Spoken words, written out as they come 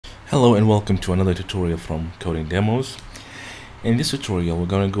Hello and welcome to another tutorial from Coding Demos. In this tutorial we're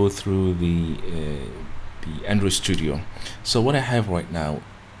going to go through the Android Studio. So what I have right now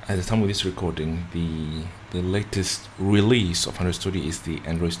at the time of this recording, the latest release of Android Studio is the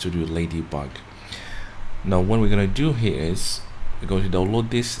Android Studio Ladybug. Now what we're going to do here is we're going to download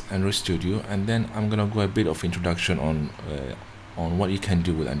this Android Studio, and then I'm going to go a bit of introduction on what you can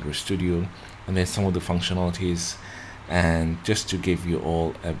do with Android Studio, and then some of the functionalities, and just to give you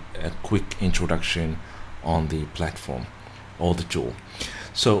all a quick introduction on the platform or the tool.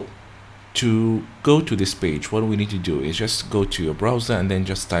 So to go to this page, what we need to do is just go to your browser and then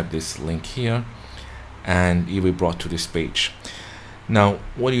just type this link here, and you'll be brought to this page. Now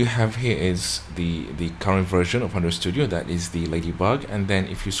what you have here is the current version of Android Studio, that is the Ladybug, and then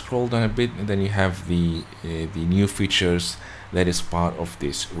if you scroll down a bit, and then you have the new features that is part of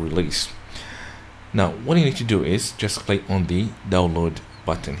this release. Now what you need to do is just click on the download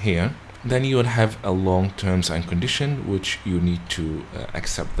button here. Then you will have a long terms and condition which you need to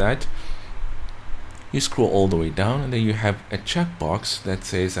accept that. You scroll all the way down, and then you have a checkbox that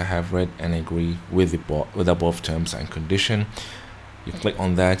says I have read and agree with above terms and condition. You click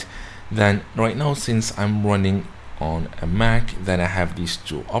on that. Then right now, since I'm running on a Mac, then I have these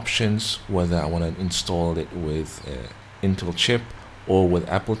two options, whether I want to install it with Intel chip or with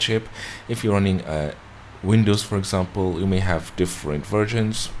Apple chip. If you're running Windows, for example, you may have different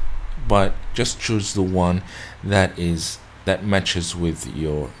versions, but just choose the one that matches with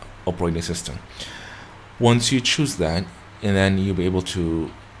your operating system. Once you choose that, and then you'll be able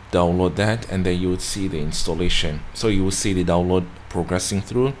to download that, and then you would see the installation. So you will see the download progressing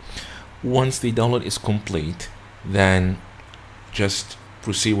through. Once the download is complete, then just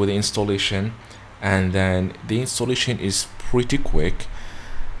proceed with the installation, and then the installation is pretty quick.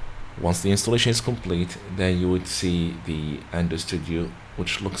 Once the installation is complete, then you would see the Android Studio,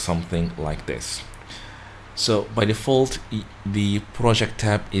 which looks something like this. So by default, the project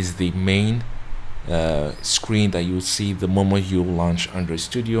tab is the main screen that you will see the moment you launch Android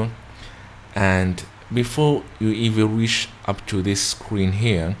Studio. And before you even reach up to this screen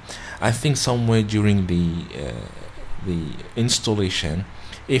here, I think somewhere during the installation,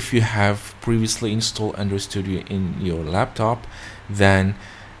 if you have previously installed Android Studio in your laptop, then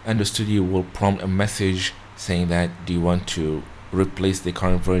Android Studio will prompt a message saying that do you want to replace the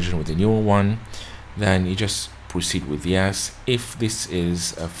current version with a newer one. Then you just proceed with yes. If this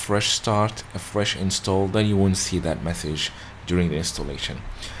is a fresh start, a fresh install, then you won't see that message during the installation.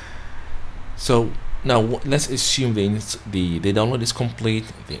 So now let's assume the download is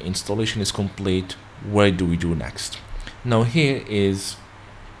complete, the installation is complete. Where do we do next? Now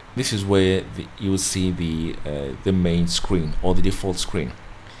this is where you will see the main screen, or the default screen,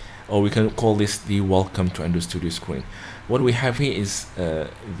 or we can call this the welcome to Android Studio screen. What we have here is a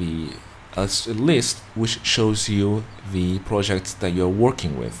list which shows you the projects that you're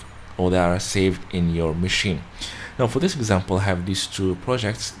working with or that are saved in your machine. Now for this example, I have these two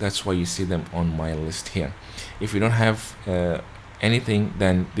projects. That's why you see them on my list here. If you don't have anything,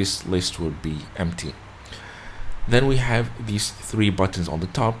 then this list would be empty. Then we have these three buttons on the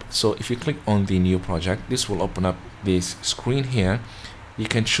top. So if you click on the new project, this will open up this screen here. You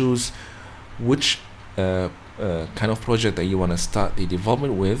can choose which kind of project that you want to start the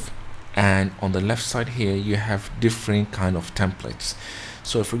development with, and on the left side here you have different kind of templates.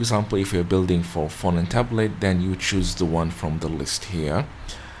 So for example, if you're building for phone and tablet, then you choose the one from the list here.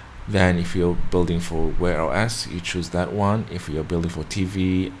 Then if you're building for Wear OS, you choose that one. If you're building for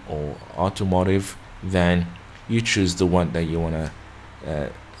TV or automotive, then you choose the one that you want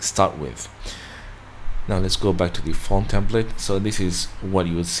to start with. Now let's go back to the phone template. So this is what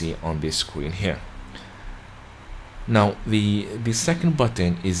you will see on this screen here. Now the second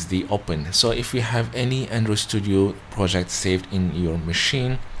button is the open. So if you have any Android Studio project saved in your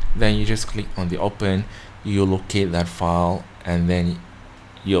machine, then you just click on the open, you locate that file, and then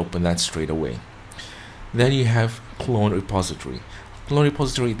you open that straight away. Then you have clone repository. Clone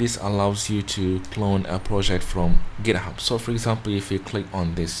repository, this allows you to clone a project from GitHub. So for example, if you click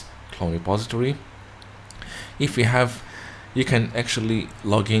on this clone repository, if you have, you can actually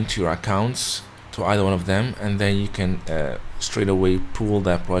log into your accounts to either one of them, and then you can straight away pull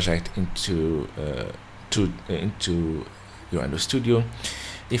that project into your Android Studio.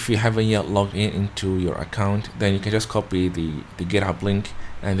 If you haven't yet logged into your account, then you can just copy the GitHub link,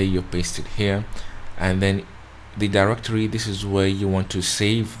 and then you paste it here, and then the directory, this is where you want to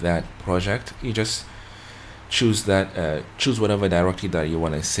save that project. You just choose that choose whatever directory that you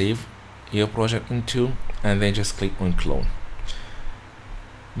want to save your project into, and then just click on clone.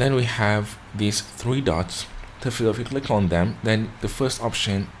 Then we have these three dots. If you click on them, then the first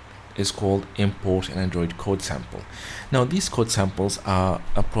option is called Import an Android Code Sample. Now these code samples are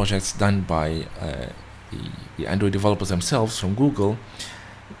projects done by the Android developers themselves from Google,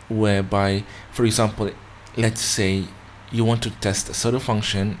 whereby, for example, let's say you want to test a certain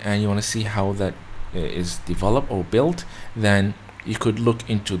function and you want to see how that is developed or built, then you could look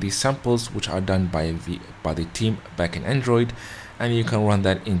into these samples which are done by the team back in Android, and you can run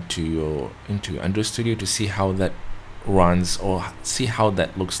that into your Android Studio to see how that runs or see how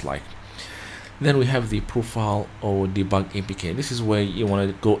that looks like. Then we have the profile or debug APK. This is where you want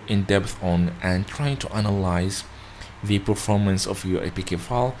to go in depth on and trying to analyze the performance of your APK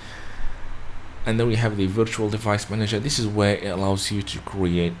file. And then we have the virtual device manager. This is where it allows you to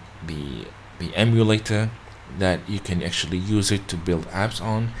create the emulator that you can actually use it to build apps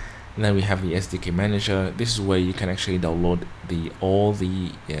on. And then we have the SDK manager. This is where you can actually download all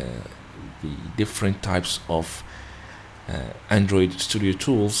the different types of Android Studio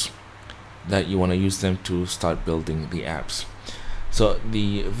tools that you want to use them to start building the apps. So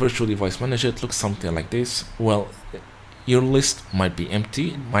the virtual device manager, it looks something like this. Well, your list might be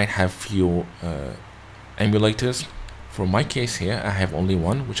empty, it might have few emulators. For my case here, I have only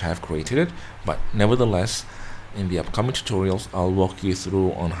one, which I have created it, but nevertheless, in the upcoming tutorials, I'll walk you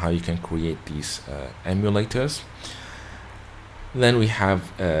through on how you can create these emulators. Then we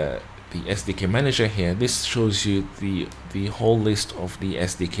have the SDK manager here. This shows you the whole list of the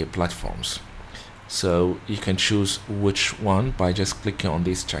SDK platforms. So you can choose which one by just clicking on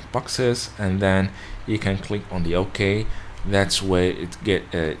these checkboxes, and then you can click on the OK. That's where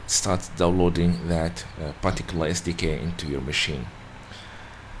it starts downloading that particular SDK into your machine.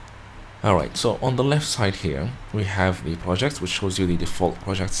 Alright, so on the left side here we have the projects, which shows you the default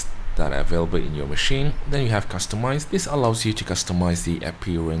projects that are available in your machine. Then you have customize. This allows you to customize the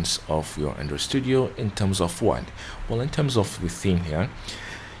appearance of your Android Studio in terms of what? Well, in terms of the theme here,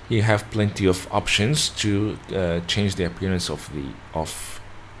 you have plenty of options to change the appearance of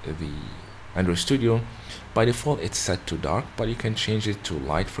the Android Studio. By default it's set to dark, but you can change it to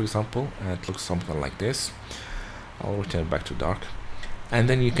light, for example, and it looks something like this. I'll return back to dark. And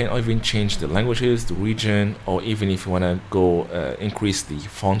then you can even change the languages, the region, or even if you want to go increase the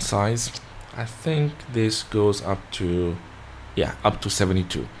font size. I think this goes up to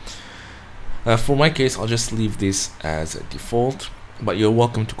 72. For my case, I'll just leave this as a default, but you're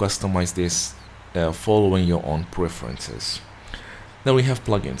welcome to customize this following your own preferences. Then we have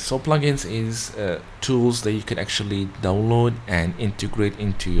plugins. So plugins is tools that you can actually download and integrate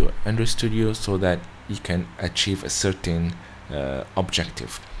into your Android Studio so that you can achieve a certain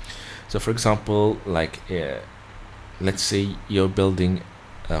objective. So for example, like let's say you're building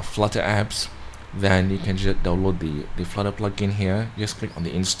Flutter apps, then you can just download the Flutter plugin here. Just click on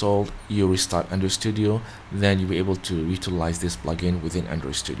the install, you restart Android Studio, then you'll be able to utilize this plugin within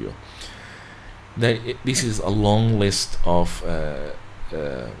Android Studio. Then this is a long list of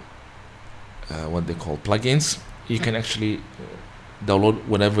what they call plugins. You can actually download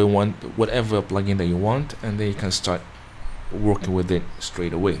whatever plugin that you want, and then you can start working with it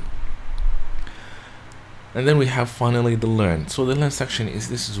straight away. And then we have finally the learn. So the learn section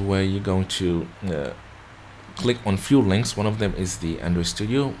is where you're going to click on few links. One of them is the Android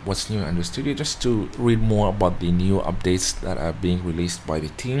Studio, what's new in Android Studio, just to read more about the new updates that are being released by the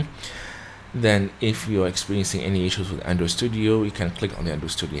team. Then if you're experiencing any issues with Android Studio, you can click on the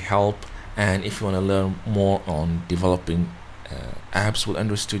Android Studio help. And if you want to learn more on developing apps with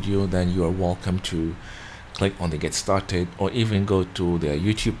Android Studio, then you are welcome to click on the get started, or even go to their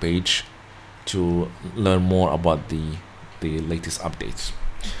YouTube page to learn more about the latest updates.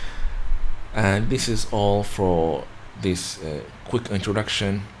 And this is all for this quick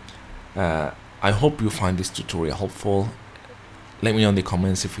introduction. I hope you find this tutorial helpful. Let me know in the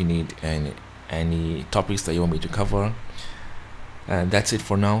comments if you need any topics that you want me to cover. And that's it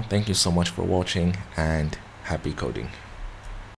for now. Thank you so much for watching, and happy coding.